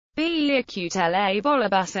Béla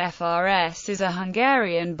Bollobás FRS is a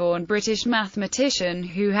Hungarian-born British mathematician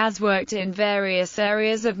who has worked in various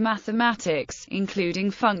areas of mathematics,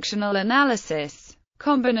 including functional analysis,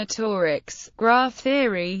 combinatorics, graph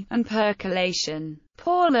theory, and percolation.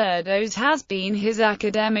 Paul Erdős has been his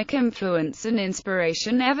academic influence and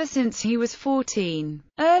inspiration ever since he was 14.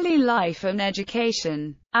 Early life and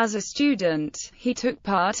education. As a student, he took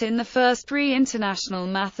part in the first 3 international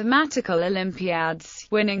mathematical Olympiads,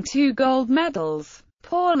 winning 2 gold medals.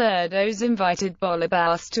 Paul Erdős invited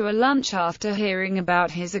Bollobás to a lunch after hearing about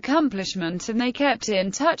his accomplishment, and they kept in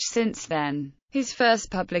touch since then. His first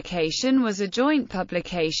publication was a joint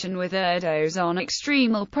publication with Erdős on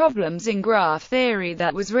extremal problems in graph theory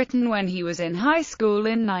that was written when he was in high school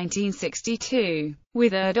in 1962.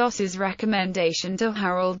 With Erdős's recommendation to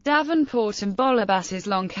Harold Davenport and Bollobás's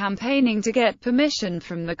long campaigning to get permission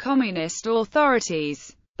from the communist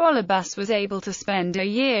authorities, Bollobás was able to spend a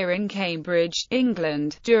year in Cambridge,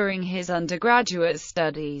 England, during his undergraduate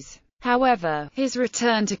studies. However, his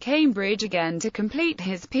return to Cambridge again to complete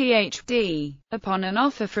his PhD, upon an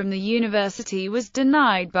offer from the university, was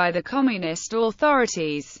denied by the communist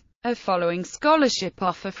authorities. A following scholarship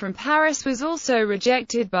offer from Paris was also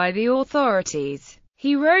rejected by the authorities.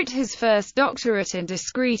 He wrote his first doctorate in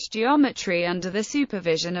discrete geometry under the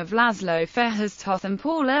supervision of Laszlo Fehér and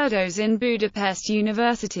Paul Erdős in Budapest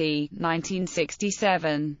University,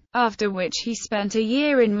 1967, after which he spent a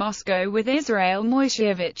year in Moscow with Israel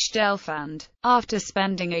Moishevich Delfand. After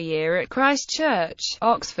spending a year at Christ Church,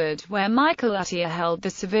 Oxford, where Michael Atiyah held the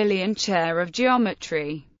civilian chair of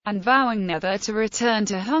geometry, and vowing never to return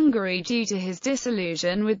to Hungary due to his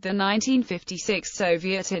disillusion with the 1956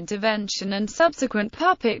 Soviet intervention and subsequent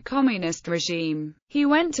puppet communist regime, he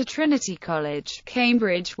went to Trinity College,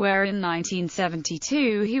 Cambridge, where in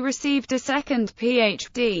 1972 he received a second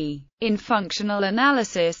PhD in functional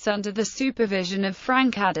analysis under the supervision of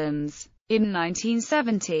Frank Adams. In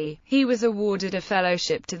 1970, he was awarded a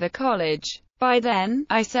fellowship to the college. By then,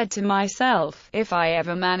 I said to myself, if I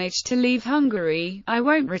ever manage to leave Hungary, I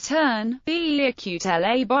won't return.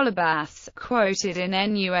 Béla Bollobás, quoted in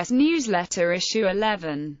NUS Newsletter issue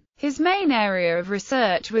 11. His main area of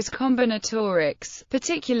research was combinatorics,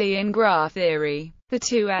 particularly in graph theory. The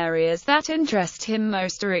 2 areas that interest him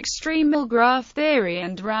most are extremal graph theory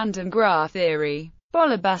and random graph theory.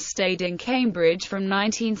 Bollobás stayed in Cambridge from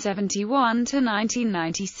 1971 to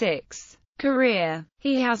 1996. Career.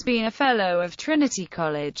 He has been a Fellow of Trinity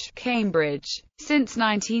College, Cambridge, since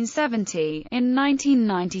 1970. In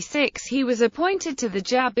 1996 he was appointed to the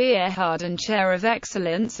Javier Hardin Chair of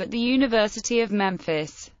Excellence at the University of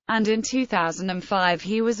Memphis, and in 2005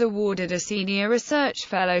 he was awarded a Senior Research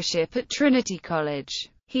Fellowship at Trinity College.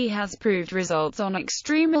 He has proved results on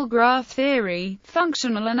extremal graph theory,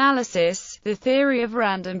 functional analysis, the theory of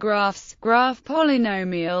random graphs, graph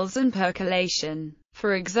polynomials, and percolation.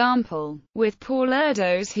 For example, with Paul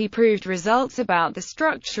Erdős he proved results about the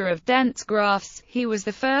structure of dense graphs. He was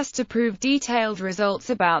the first to prove detailed results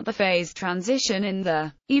about the phase transition in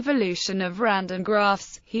the evolution of random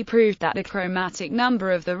graphs. He proved that the chromatic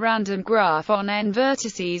number of the random graph on n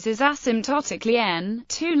vertices is asymptotically n,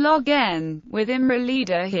 2 log n. With Imre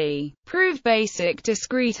Leader he proved basic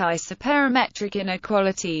discrete isoperimetric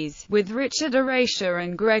inequalities. With Richard Arasha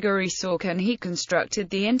and Gregory Sorkin he constructed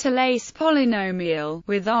the interlace polynomial.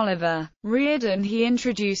 With Oliver Reardon he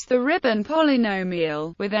introduced the ribbon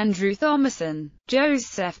polynomial. With Andrew Thomason,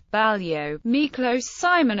 Joseph Balliot, Miklos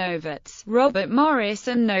Simonovitz, Robert Morris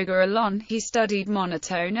and Noga Alon he studied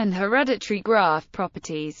monotone and hereditary graph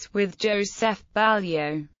properties. With Joseph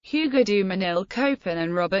Balliot, Hugo Dumanil Koppen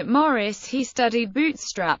and Robert Morris he studied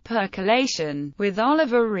bootstrap percolation. With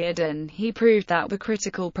Oliver Reardon he proved that the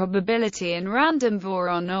critical probability in random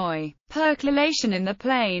Voronoi percolation in the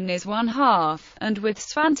plane is 1/2, and with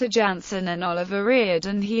Svante Jansson and Oliver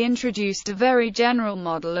Reardon he introduced a very general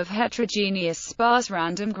model of heterogeneous sparse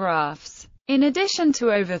random graphs. In addition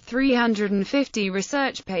to over 350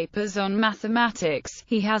 research papers on mathematics,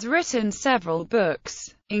 he has written several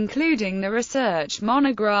books, including the research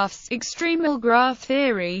monographs Extremal Graph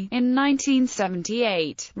Theory in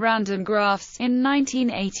 1978, Random Graphs in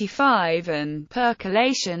 1985 and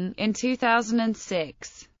Percolation in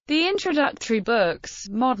 2006. The introductory books,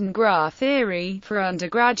 Modern Graph Theory, for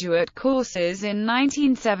undergraduate courses in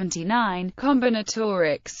 1979,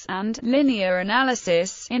 Combinatorics, and Linear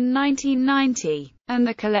Analysis, in 1990, and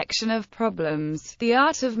the collection of problems, The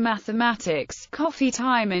Art of Mathematics, Coffee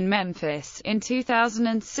Time in Memphis, in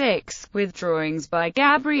 2006, with drawings by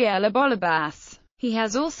Gabriella Bollobás. He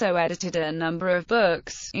has also edited a number of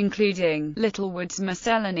books, including Littlewood's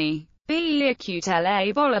Miscellany,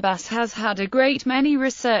 Béla Bollobás has had a great many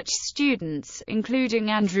research students,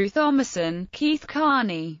 including Andrew Thomason, Keith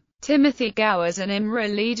Carney, Timothy Gowers and Imre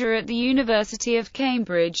Leader at the University of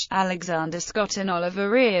Cambridge, Alexander Scott and Oliver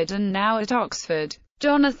Reardon now at Oxford,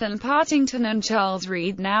 Jonathan Partington and Charles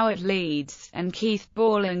Reed now at Leeds, and Keith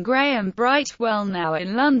Ball and Graham Brightwell now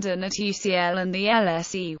in London at UCL and the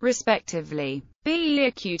LSE, respectively.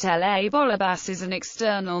 Béla Bollobás is an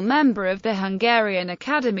external member of the Hungarian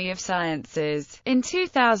Academy of Sciences. In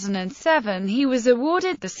 2007 he was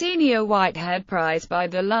awarded the Senior Whitehead Prize by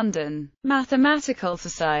the London Mathematical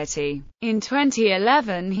Society. In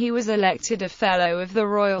 2011 he was elected a Fellow of the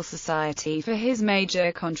Royal Society for his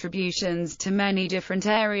major contributions to many different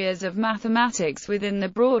areas of mathematics within the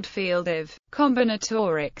broad field of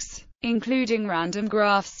combinatorics, including random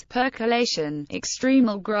graphs, percolation,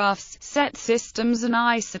 extremal graphs, set systems and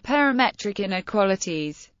isoperimetric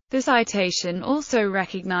inequalities. The citation also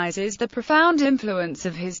recognizes the profound influence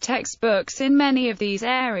of his textbooks in many of these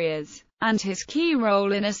areas, and his key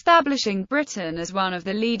role in establishing Britain as one of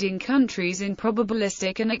the leading countries in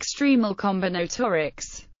probabilistic and extremal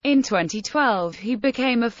combinatorics. In 2012 he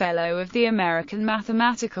became a Fellow of the American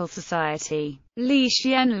Mathematical Society. Lee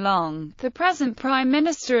Hsien Loong, the present Prime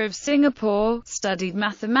Minister of Singapore, studied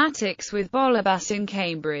mathematics with Bollobás in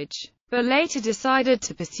Cambridge, but later decided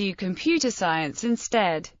to pursue computer science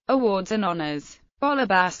instead. Awards and honours.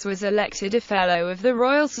 Bollobás was elected a Fellow of the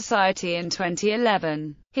Royal Society in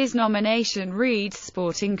 2011. His nomination reads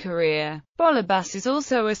Sporting Career. Bollobás is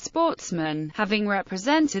also a sportsman, having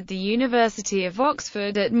represented the University of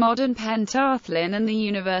Oxford at modern pentathlon and the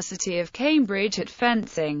University of Cambridge at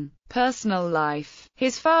fencing. Personal life.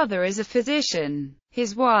 His father is a physician.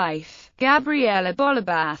 His wife, Gabriella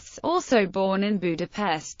Bollobás, also born in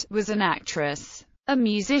Budapest, was an actress, a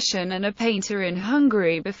musician and a painter in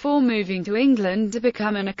Hungary before moving to England to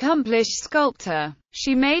become an accomplished sculptor.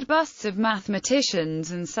 She made busts of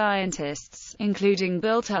mathematicians and scientists, including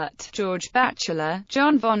Bill Tutt, George Batchelor,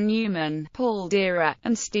 John von Neumann, Paul Dirac,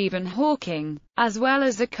 and Stephen Hawking, as well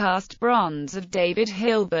as a cast bronze of David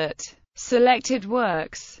Hilbert. Selected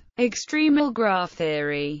works. Extremal Graph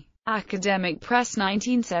Theory. Academic Press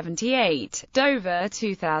 1978, Dover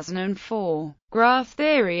 2004. Graph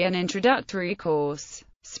Theory An Introductory Course.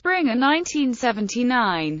 Springer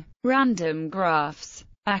 1979. Random Graphs.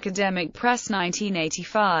 Academic Press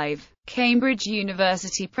 1985. Cambridge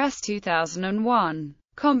University Press 2001.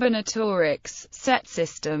 Combinatorics, Set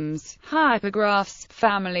Systems, Hypergraphs,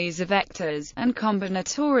 Families of Vectors, and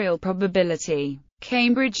Combinatorial Probability.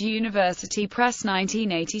 Cambridge University Press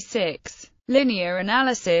 1986. Linear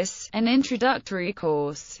Analysis, An Introductory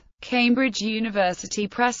Course. Cambridge University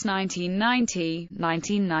Press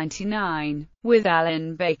 1990-1999. With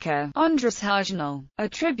Alan Baker, Andras Hajnal. A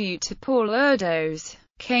Tribute to Paul Erdős.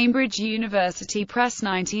 Cambridge University Press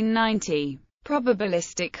 1990.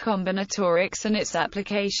 Probabilistic Combinatorics and Its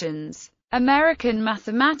Applications. American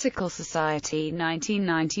Mathematical Society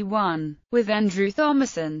 1991. With Andrew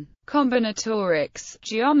Thomason. Combinatorics,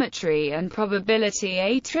 Geometry and Probability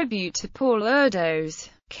A Tribute to Paul Erdős.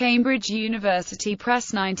 Cambridge University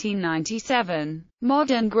Press 1997.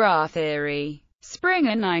 Modern Graph Theory.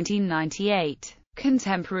 Springer 1998.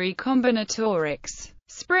 Contemporary Combinatorics.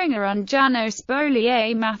 Springer and Janos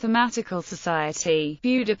Bollier Mathematical Society,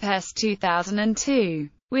 Budapest 2002.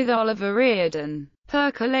 With Oliver Reardon.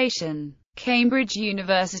 Percolation. Cambridge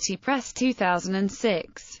University Press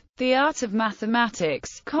 2006. The Art of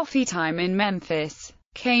Mathematics, Coffee Time in Memphis.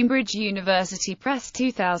 Cambridge University Press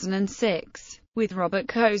 2006. With Robert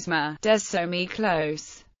Kozma, Des Somi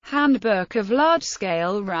Close. Handbook of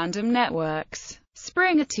Large-Scale Random Networks.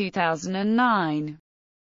 Springer 2009.